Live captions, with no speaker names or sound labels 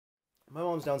My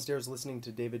mom's downstairs listening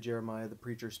to David Jeremiah, the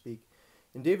preacher, speak.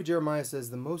 And David Jeremiah says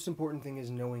the most important thing is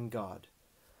knowing God.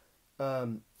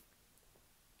 Um,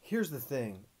 Here's the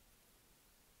thing.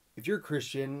 If you're a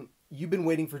Christian, you've been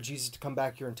waiting for Jesus to come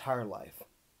back your entire life.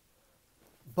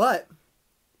 But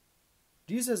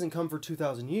Jesus hasn't come for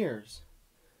 2,000 years.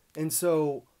 And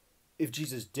so, if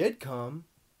Jesus did come,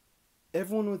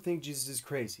 everyone would think Jesus is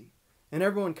crazy. And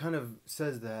everyone kind of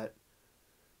says that.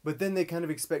 But then they kind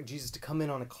of expect Jesus to come in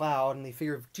on a cloud, and they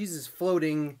figure if Jesus is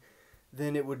floating,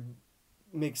 then it would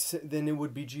then it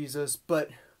would be Jesus. But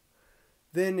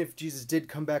then if Jesus did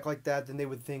come back like that, then they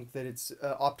would think that it's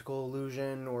optical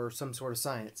illusion or some sort of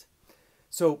science.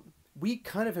 So we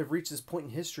kind of have reached this point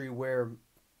in history where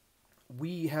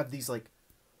we have these like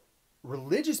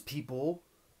religious people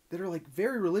that are like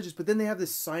very religious, but then they have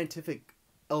this scientific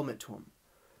element to them.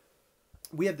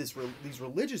 We have these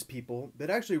religious people that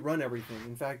actually run everything.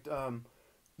 In fact,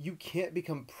 you can't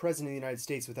become president of the United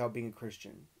States without being a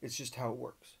Christian. It's just how it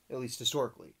works, at least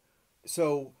historically.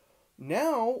 So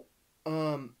now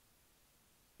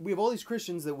we have all these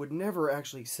Christians that would never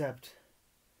actually accept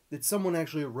that someone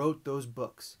actually wrote those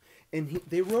books. And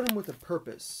they wrote them with a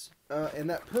purpose. And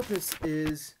that purpose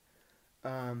is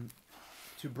to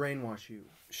brainwash you.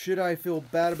 Should I feel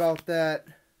bad about that?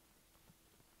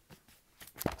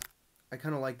 I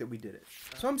kind of like that we did it.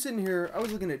 So I'm sitting here, I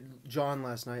was looking at John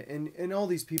last night, and all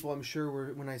these people, I'm sure,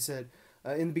 were, when I said,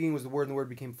 in the beginning was the Word, and the Word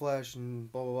became flesh, and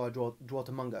blah, blah, blah, dwelt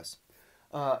among us.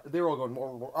 They were all going,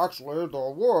 well, actually, the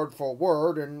word for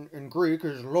word in Greek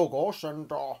is logos,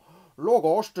 and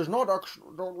logos does not actually,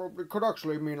 it could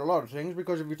actually mean a lot of things,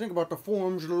 because if you think about the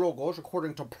forms of logos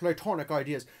according to Platonic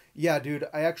ideas, yeah, dude,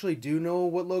 I actually do know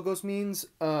what logos means.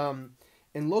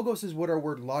 And logos is what our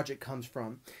word logic comes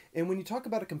from. And when you talk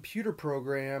about a computer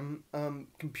program,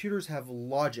 computers have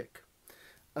logic.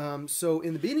 So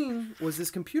in the beginning was this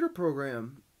computer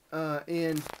program.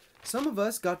 And some of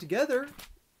us got together,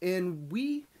 and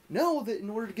we know that in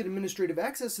order to get administrative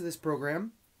access to this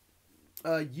program,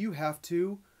 you have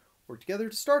to work together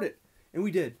to start it. And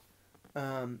we did.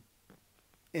 And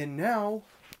now,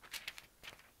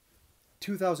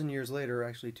 2,000 years later,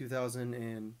 actually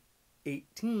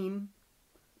 2018...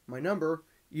 my number,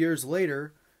 years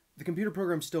later, the computer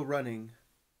program's still running.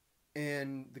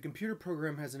 And the computer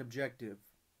program has an objective,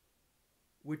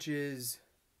 which is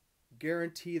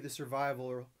guarantee the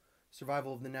survival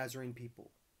of the Nazarene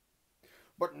people.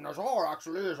 But Nazar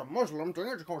actually is a Muslim thing.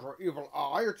 It comes from evil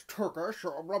eye. It's Turkish.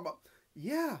 Blah, blah.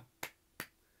 Yeah.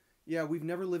 Yeah, we've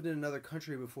never lived in another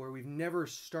country before. We've never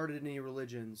started any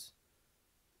religions.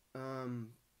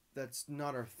 That's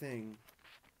not our thing.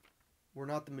 We're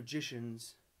not the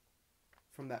magicians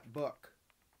from that book.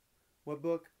 What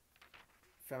book?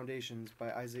 Foundations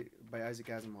by Isaac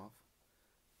Asimov.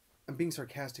 I'm being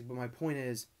sarcastic, but my point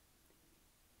is,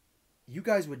 you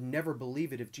guys would never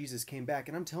believe it if Jesus came back.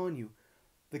 And I'm telling you,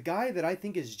 the guy that I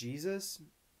think is Jesus,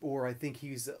 or I think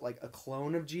he's like a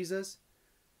clone of Jesus,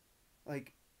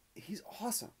 like, he's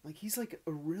awesome. Like, he's like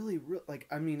a really, like,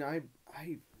 I mean, I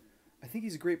think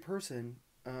he's a great person.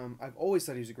 I've always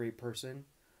thought he was a great person.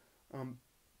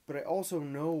 But I also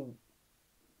know,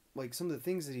 like, some of the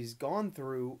things that he's gone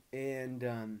through,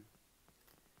 and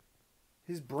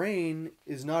his brain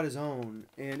is not his own.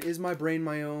 And is my brain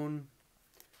my own?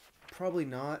 Probably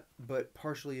not, but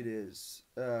partially it is.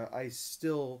 I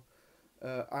still,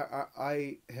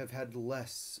 I have had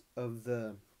less of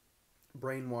the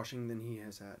brainwashing than he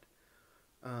has had.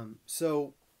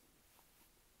 So,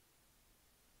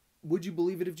 would you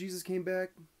believe it if Jesus came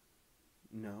back?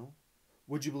 No.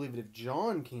 Would you believe it if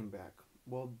John came back?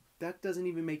 Well, that doesn't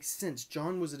even make sense.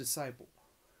 John was a disciple.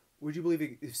 Would you believe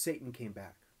it if Satan came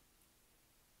back?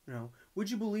 No. Would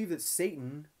you believe that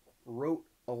Satan wrote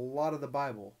a lot of the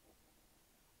Bible?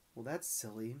 Well, that's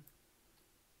silly.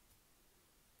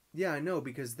 Yeah, I know,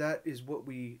 because that is what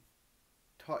we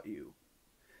taught you.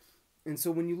 And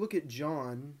so when you look at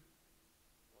John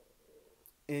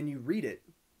and you read it,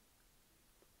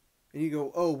 and you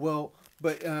go, oh, well,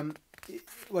 but,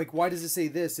 like, why does it say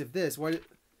this if this?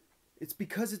 It's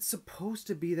because it's supposed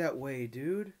to be that way,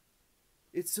 dude.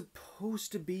 It's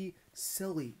supposed to be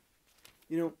silly.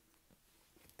 You know,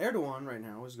 Erdogan right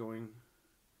now is going,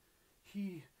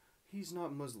 he's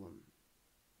not Muslim.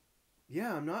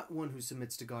 Yeah, I'm not one who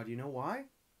submits to God. You know why?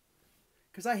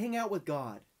 Because I hang out with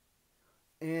God.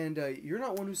 And you're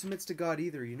not one who submits to God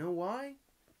either. You know why?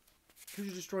 Because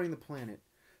you're destroying the planet.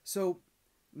 So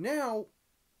now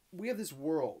we have this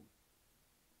world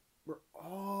where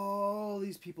all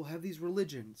these people have these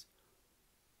religions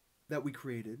that we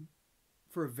created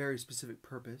for a very specific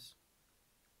purpose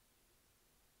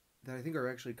that I think are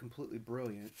actually completely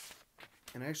brilliant.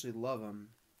 and I actually love them.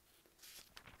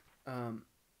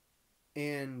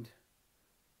 And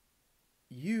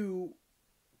you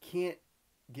can't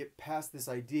get past this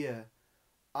idea.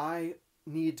 I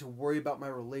need to worry about my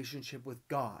relationship with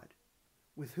God.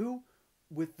 With who?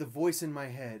 With the voice in my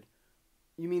head.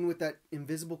 You mean with that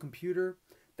invisible computer?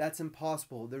 That's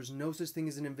impossible. There's no such thing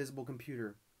as an invisible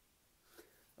computer.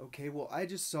 Okay, well, I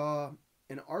just saw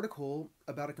an article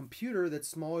about a computer that's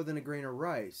smaller than a grain of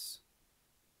rice.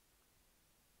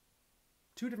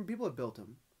 2 different people have built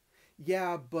them.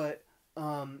 Yeah, but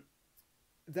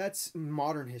that's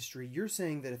modern history. You're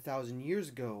saying that 1,000 years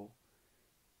ago.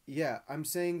 Yeah, I'm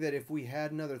saying that if we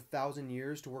had another 1,000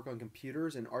 years to work on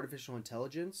computers and artificial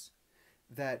intelligence,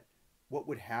 that what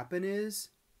would happen is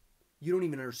you don't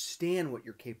even understand what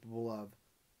you're capable of.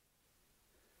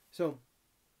 So,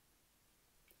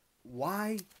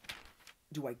 why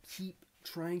do I keep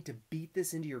trying to beat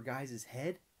this into your guys'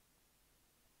 head?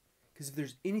 Because if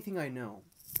there's anything I know,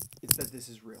 it's that this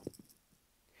is real.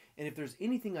 And if there's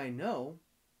anything I know,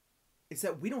 it's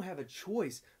that we don't have a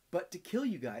choice but to kill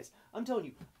you guys. I'm telling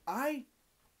you, I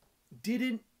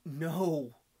didn't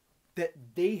know that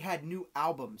they had new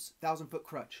albums, 1,000 Foot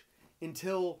Crutch,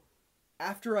 until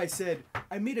after I said,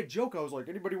 I made a joke. I was like,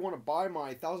 anybody want to buy my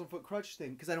 1,000 Foot Crutch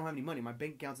thing? Because I don't have any money. My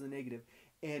bank account's in the negative.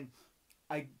 And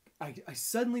I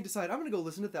suddenly decided I'm going to go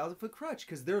listen to 1,000 Foot Crutch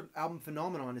because their album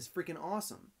Phenomenon is freaking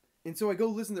awesome. And so I go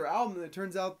listen to their album, and it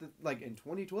turns out that, like, in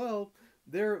 2012,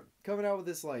 they're coming out with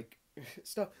this, like,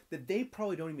 stuff that they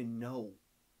probably don't even know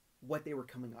what they were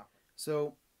coming up.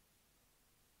 So,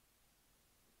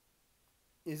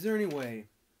 is there any way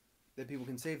that people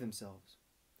can save themselves?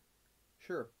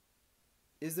 Sure.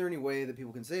 Is there any way that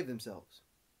people can save themselves?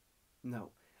 No.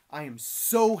 I am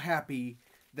so happy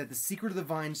that the Secret of the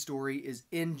Vine story is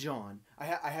in John. I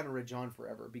haven't read John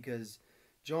forever because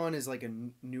John is like a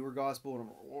newer gospel. And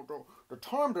the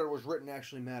time that it was written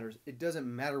actually matters. It doesn't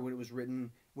matter when it was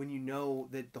written when you know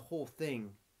that the whole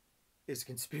thing is a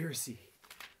conspiracy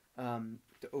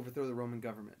to overthrow the Roman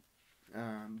government.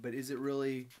 But is it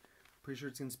really? Pretty sure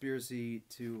it's a conspiracy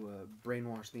to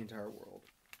brainwash the entire world.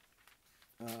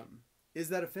 Is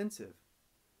that offensive?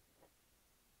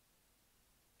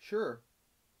 Sure.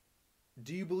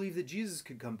 Do you believe that Jesus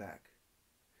could come back?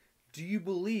 Do you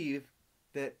believe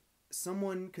that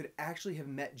someone could actually have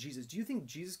met Jesus? Do you think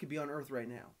Jesus could be on earth right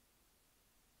now?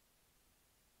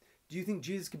 Do you think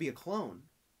Jesus could be a clone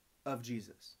of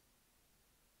Jesus?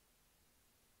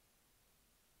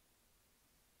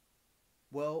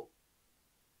 Well,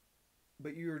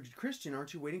 but you're a Christian,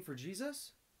 aren't you waiting for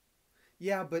Jesus?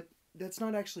 Yeah, but that's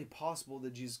not actually possible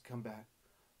that Jesus could come back.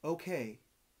 Okay.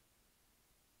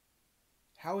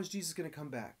 How is Jesus going to come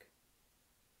back?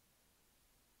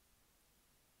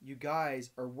 You guys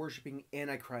are worshiping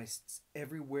antichrists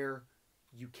everywhere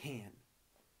you can.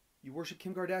 You worship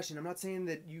Kim Kardashian. I'm not saying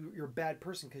that you're a bad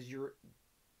person because you're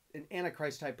an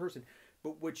antichrist type person.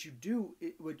 But what you do,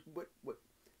 what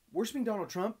worshiping Donald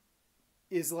Trump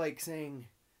is like saying,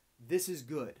 this is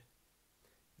good.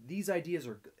 These ideas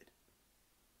are good.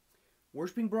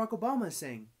 Worshipping Barack Obama is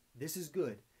saying, this is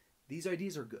good. These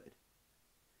ideas are good.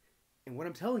 And what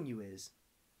I'm telling you is,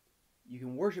 you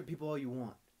can worship people all you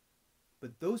want,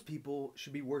 but those people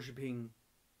should be worshiping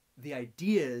the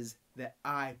ideas that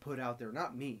I put out there,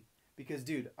 not me. Because,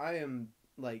 dude, I am,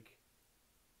 like,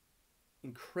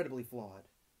 incredibly flawed.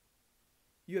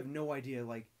 You have no idea,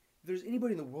 like, if there's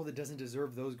anybody in the world that doesn't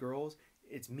deserve those girls,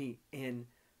 it's me. And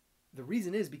the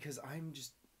reason is because I'm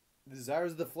just the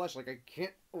desires of the flesh. Like, I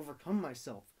can't overcome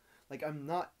myself. Like, I'm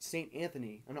not Saint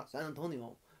Anthony. I'm not San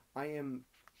Antonio. I am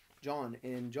John.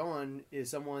 And John is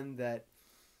someone that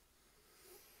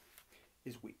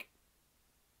is weak.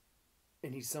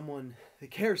 And he's someone that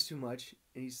cares too much.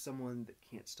 And he's someone that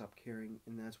can't stop caring.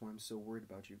 And that's why I'm so worried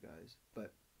about you guys.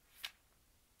 But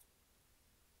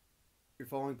you're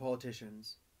following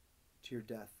politicians to your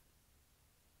death.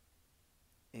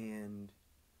 And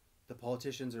the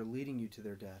politicians are leading you to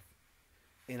their death.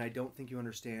 And I don't think you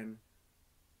understand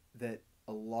that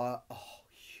a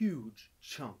huge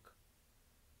chunk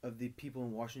of the people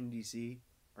in Washington, D.C.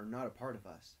 are not a part of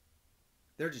us.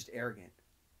 They're just arrogant.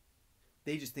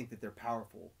 They just think that they're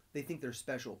powerful. They think they're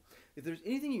special. If there's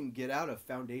anything you can get out of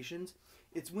foundations,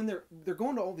 it's when they're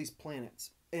going to all these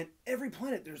planets. And every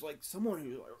planet, there's like someone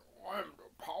who's like, oh, I'm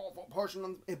the powerful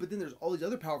person. But then there's all these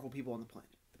other powerful people on the planet.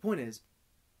 The point is,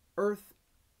 Earth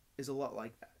is a lot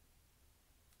like that.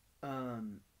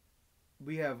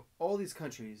 We have all these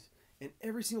countries, and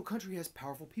every single country has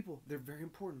powerful people. They're very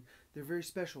important. They're very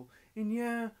special. And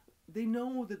yeah, they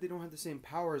know that they don't have the same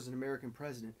power as an American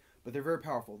president, but they're very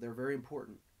powerful. They're very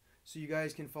important. So you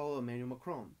guys can follow Emmanuel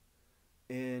Macron.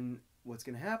 And what's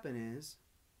going to happen is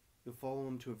you'll follow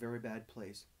them to a very bad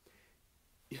place,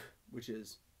 which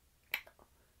is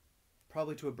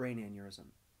probably to a brain aneurysm.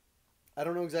 I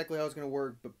don't know exactly how it's going to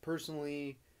work, but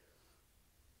personally,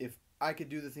 if I could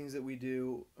do the things that we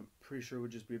do, I'm pretty sure it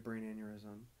would just be a brain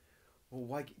aneurysm. Well,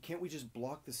 why can't we just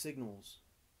block the signals?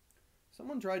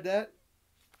 Someone tried that.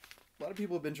 A lot of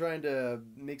people have been trying to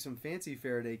make some fancy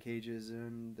Faraday cages,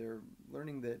 and they're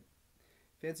learning that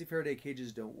fancy Faraday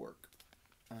cages don't work.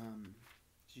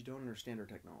 You don't understand our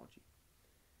technology.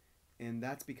 And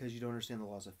that's because you don't understand the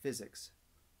laws of physics.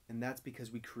 And that's because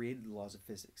we created the laws of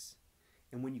physics.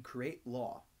 And when you create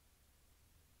law,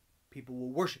 people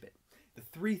will worship it. The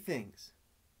three things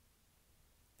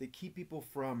that keep people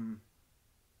from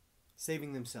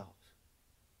saving themselves.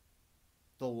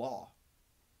 The law.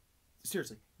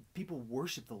 Seriously, people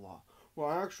worship the law.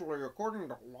 Well, actually, according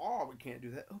to law, we can't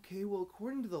do that. Okay, well,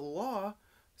 according to the law,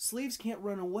 slaves can't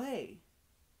run away.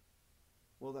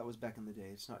 Well, that was back in the day.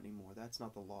 It's not anymore. That's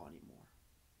not the law anymore.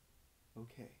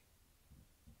 Okay.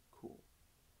 Cool.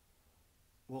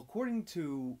 Well, according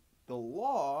to the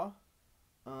law,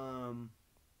 I'm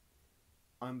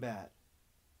bad.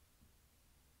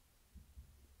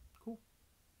 Cool.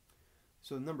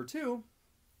 So number 2,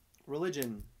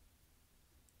 religion.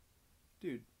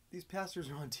 Dude, these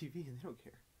pastors are on TV and they don't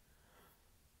care.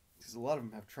 Because a lot of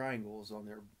them have triangles on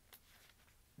their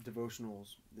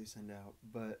devotionals they send out.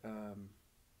 But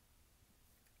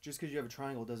just because you have a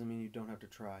triangle doesn't mean you don't have to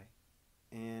try.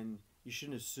 And you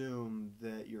shouldn't assume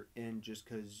that you're in just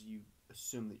because you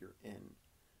assume that you're in.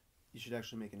 You should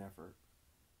actually make an effort.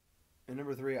 And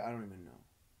number 3, I don't even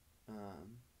know.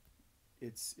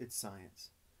 It's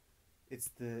science. It's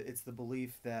the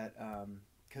belief that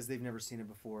because they've never seen it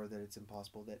before, that it's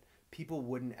impossible, that people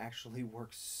wouldn't actually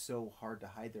work so hard to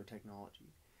hide their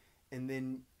technology. And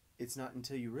then it's not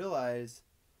until you realize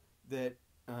that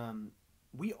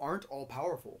we aren't all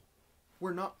powerful.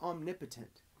 We're not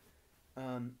omnipotent.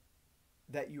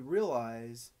 That you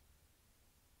realize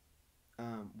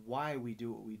why we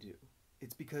do what we do.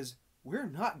 It's because we're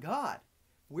not God.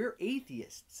 We're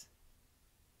atheists.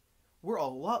 We're a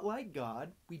lot like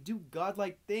God. We do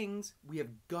godlike things. We have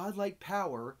godlike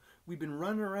power. We've been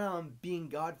running around being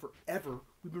God forever.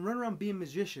 We've been running around being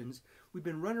magicians. We've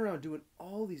been running around doing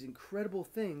all these incredible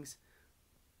things.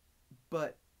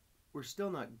 But we're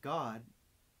still not God,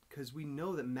 because we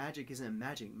know that magic isn't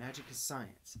magic. Magic is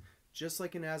science. Just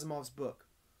like in Asimov's book,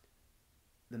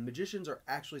 the magicians are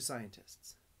actually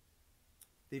scientists.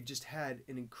 They've just had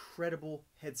an incredible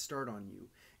head start on you.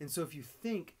 And so if you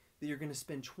think that you're going to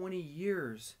spend 20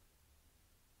 years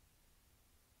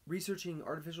researching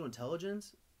artificial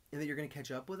intelligence and that you're going to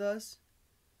catch up with us,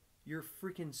 you're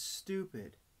freaking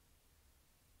stupid.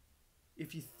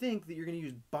 If you think that you're going to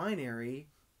use binary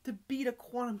to beat a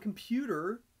quantum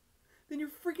computer, then you're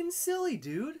freaking silly,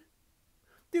 dude.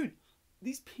 Dude,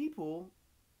 these people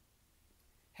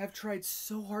have tried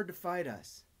so hard to fight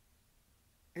us.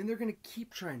 And they're going to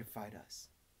keep trying to fight us.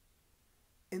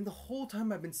 And the whole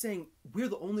time I've been saying, we're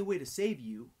the only way to save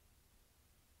you.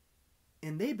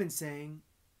 And they've been saying,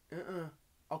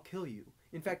 I'll kill you.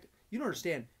 In fact, you don't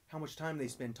understand how much time they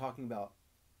spend talking about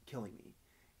killing me.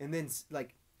 And then,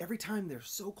 like, every time they're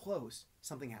so close,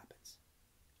 something happens.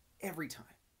 Every time.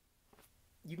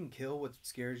 You can kill what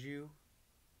scares you.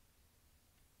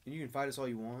 And you can fight us all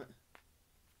you want.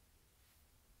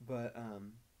 But,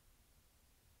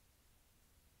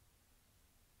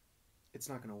 it's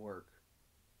not going to work.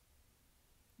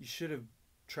 You should have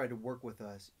tried to work with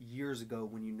us years ago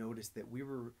when you noticed that we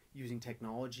were using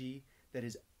technology that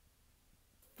is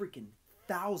freaking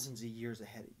thousands of years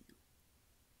ahead of you.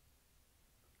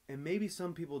 And maybe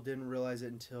some people didn't realize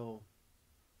it until,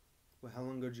 well, how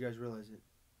long ago did you guys realize it?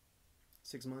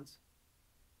 6 months?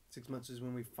 6 months is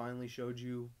when we finally showed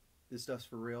you this stuff's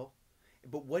for real.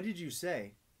 But what did you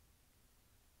say?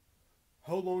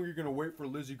 How long are you going to wait for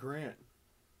Lizzie Grant?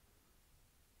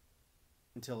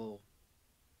 Until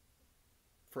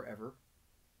forever.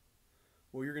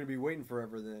 Well, you're going to be waiting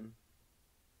forever then.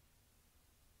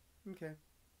 Okay.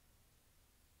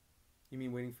 You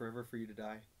mean waiting forever for you to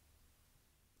die?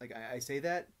 Like, I say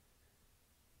that,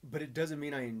 but it doesn't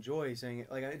mean I enjoy saying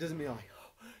it. Like, it doesn't mean I'm like,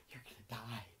 oh, you're going to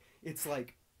die. It's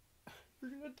like,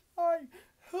 you're going to die.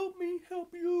 Help me, help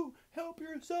you, help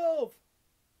yourself.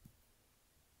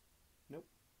 Nope.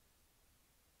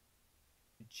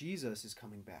 Jesus is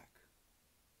coming back.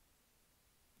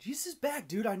 Jesus is back,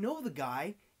 dude. I know the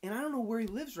guy, and I don't know where he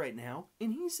lives right now.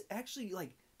 And he's actually,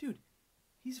 like, dude,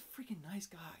 he's a freaking nice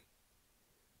guy.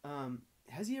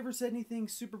 Has he ever said anything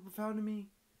super profound to me?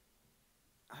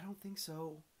 I don't think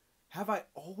so. Have I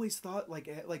always thought, like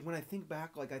when I think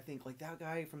back, like, I think, like, that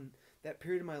guy from that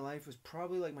period of my life was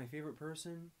probably like my favorite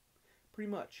person, pretty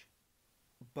much.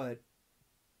 But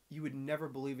you would never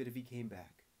believe it if he came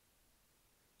back.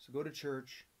 So go to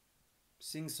church,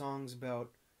 sing songs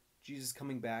about Jesus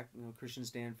coming back, Christian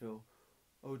Stanfield,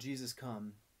 oh Jesus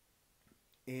come.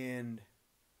 And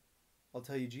I'll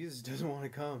tell you, Jesus doesn't want to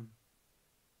come.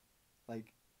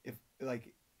 Like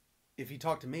if he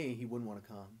talked to me, he wouldn't want to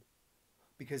come,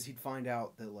 because he'd find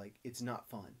out that it's not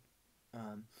fun.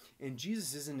 And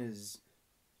Jesus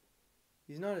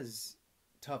he's not as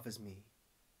tough as me.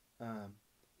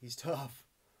 He's tough.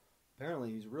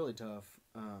 Apparently he's really tough.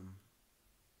 But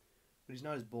he's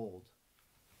not as bold.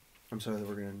 I'm sorry that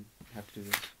we're going to have to do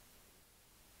this.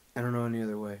 I don't know any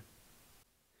other way.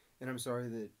 And I'm sorry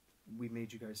that we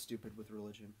made you guys stupid with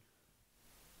religion.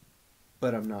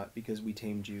 But I'm not, because we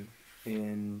tamed you.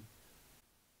 And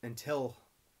until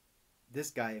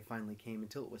this guy finally came,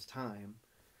 until it was time,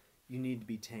 you need to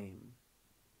be tame.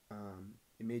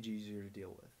 It made you easier to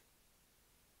deal with.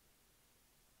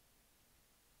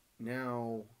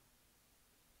 Now,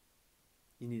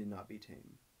 you need to not be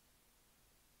tame.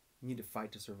 You need to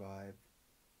fight to survive.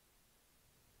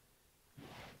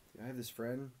 I have this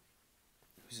friend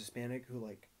who's Hispanic who,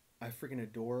 I freaking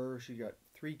adore her. She got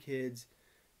 3 kids.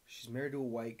 She's married to a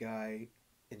white guy,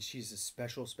 and she's a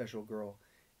special, special girl.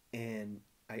 And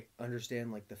I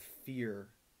understand, the fear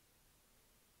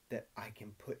that I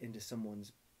can put into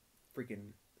someone's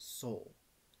freaking soul.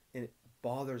 And it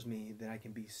bothers me that I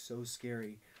can be so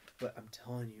scary. But I'm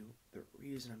telling you, the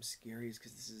reason I'm scary is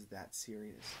because this is that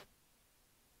serious.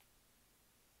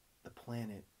 The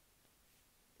planet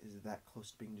is that close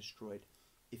to being destroyed.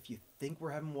 If you think we're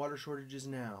having water shortages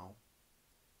now,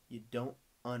 you don't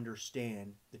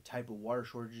understand the type of water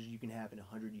shortages you can have in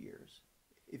 100 years.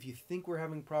 If you think we're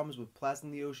having problems with plastic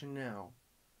in the ocean now,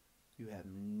 you have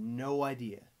no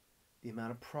idea the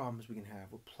amount of problems we can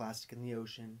have with plastic in the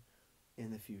ocean in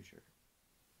the future.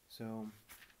 So,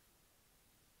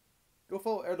 go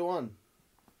follow Erdogan.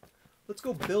 Let's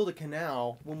go build a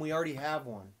canal when we already have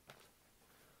one.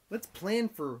 Let's plan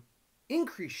for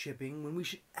increased shipping when we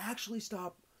should actually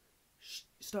stop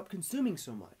consuming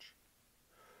so much.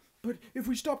 But if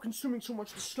we stop consuming so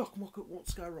much, the stock market won't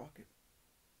skyrocket.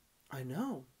 I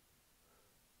know.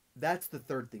 That's the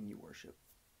third thing you worship.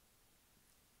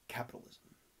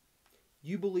 Capitalism.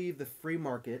 You believe the free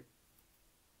market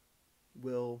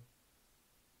will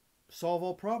solve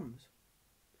all problems.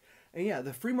 And yeah,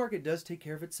 the free market does take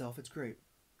care of itself. It's great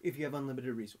if you have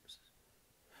unlimited resources.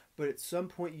 But at some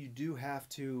point you do have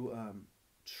to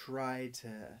try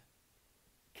to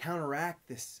counteract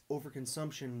this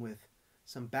overconsumption with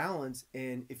some balance.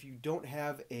 And if you don't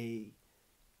have a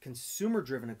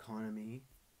consumer-driven economy,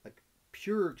 like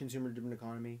pure consumer-driven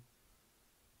economy,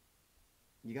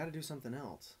 you got to do something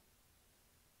else.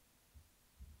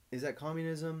 Is that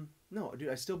communism? No, dude,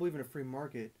 I still believe in a free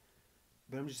market,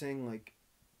 but I'm just saying,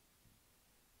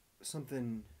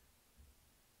 something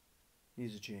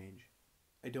needs to change.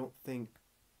 I don't think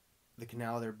the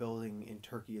canal they're building in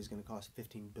Turkey is going to cost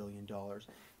 $15 billion,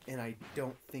 and I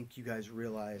don't think you guys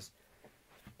realize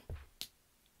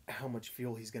how much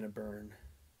fuel he's going to burn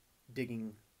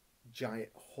digging giant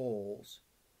holes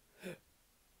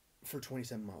for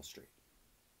 27 miles straight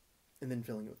and then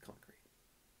filling it with concrete.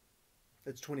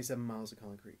 That's 27 miles of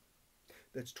concrete.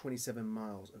 That's 27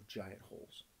 miles of giant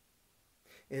holes.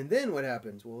 And then what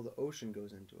happens? Well, the ocean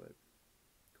goes into it.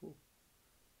 Cool.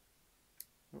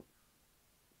 Oh.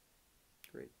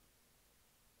 Great.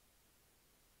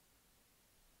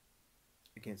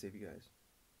 I can't save you guys.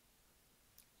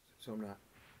 So I'm not.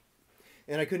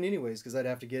 And I couldn't anyways, because I'd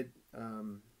have to get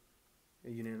a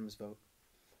unanimous vote.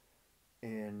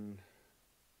 And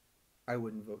I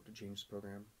wouldn't vote to change the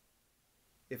program.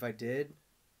 If I did,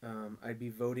 I'd be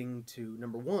voting to,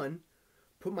 number one,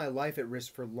 put my life at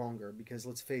risk for longer, because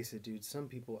let's face it, dude, some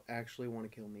people actually want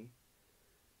to kill me.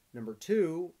 Number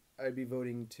two, I'd be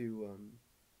voting to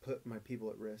put my people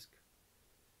at risk,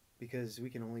 because we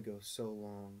can only go so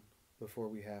long before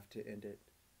we have to end it.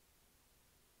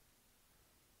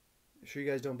 I'm sure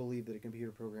you guys don't believe that a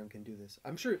computer program can do this.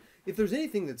 I'm sure if there's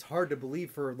anything that's hard to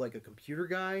believe for a computer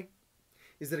guy,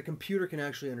 is that a computer can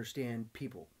actually understand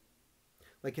people.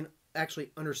 Can actually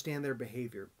understand their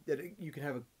behavior. That you can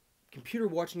have a computer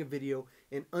watching a video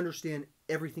and understand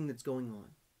everything that's going on.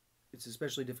 It's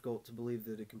especially difficult to believe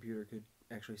that a computer could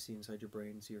actually see inside your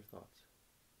brain and see your thoughts.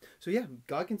 So yeah,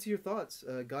 God can see your thoughts.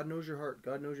 God knows your heart.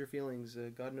 God knows your feelings.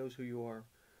 God knows who you are.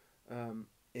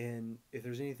 And if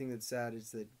there's anything that's sad,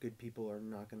 it's that good people are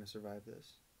not going to survive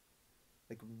this.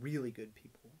 Really good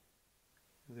people.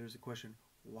 There's a question.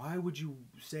 Why would you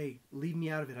say, leave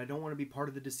me out of it? I don't want to be part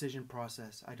of the decision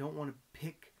process. I don't want to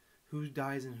pick who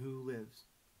dies and who lives.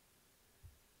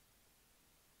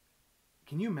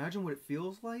 Can you imagine what it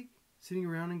feels like? Sitting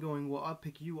around and going, well, I'll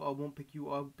pick you, I won't pick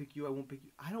you, I'll pick you, I won't pick you.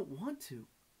 I don't want to.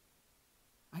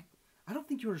 I don't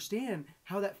think you understand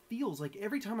how that feels. Like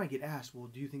every time I get asked, well,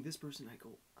 do you think this person? I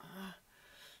go,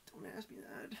 don't ask me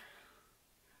that.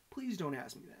 Please don't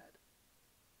ask me that.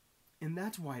 And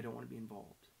that's why I don't want to be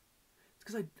involved. It's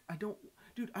because I don't,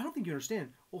 dude, I don't think you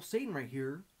understand. Well, Satan right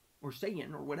here, or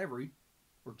Satan, or whatever,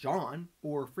 or John,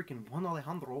 or freaking Juan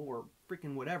Alejandro, or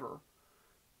freaking whatever,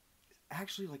 is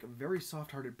actually like a very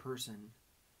soft-hearted person.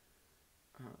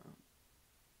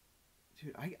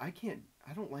 Dude, I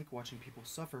don't like watching people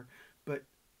suffer, but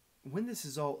when this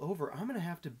is all over, I'm going to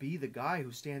have to be the guy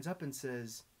who stands up and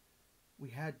says, we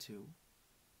had to.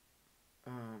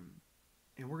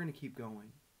 And we're going to keep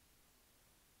going.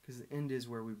 Because the end is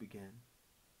where we begin.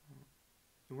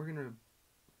 And we're going to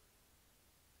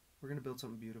build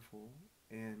something beautiful.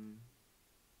 And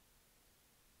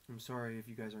I'm sorry if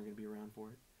you guys aren't going to be around for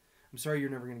it. I'm sorry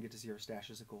you're never going to get to see our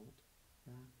stashes of gold.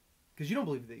 Because you don't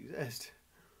believe they exist.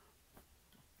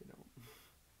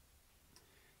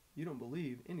 You don't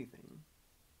believe anything.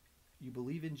 You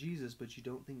believe in Jesus, but you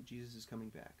don't think Jesus is coming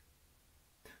back.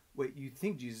 Wait, you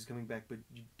think Jesus is coming back, but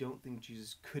you don't think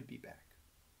Jesus could be back.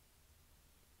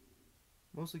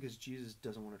 Mostly because Jesus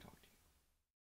doesn't want to talk to you.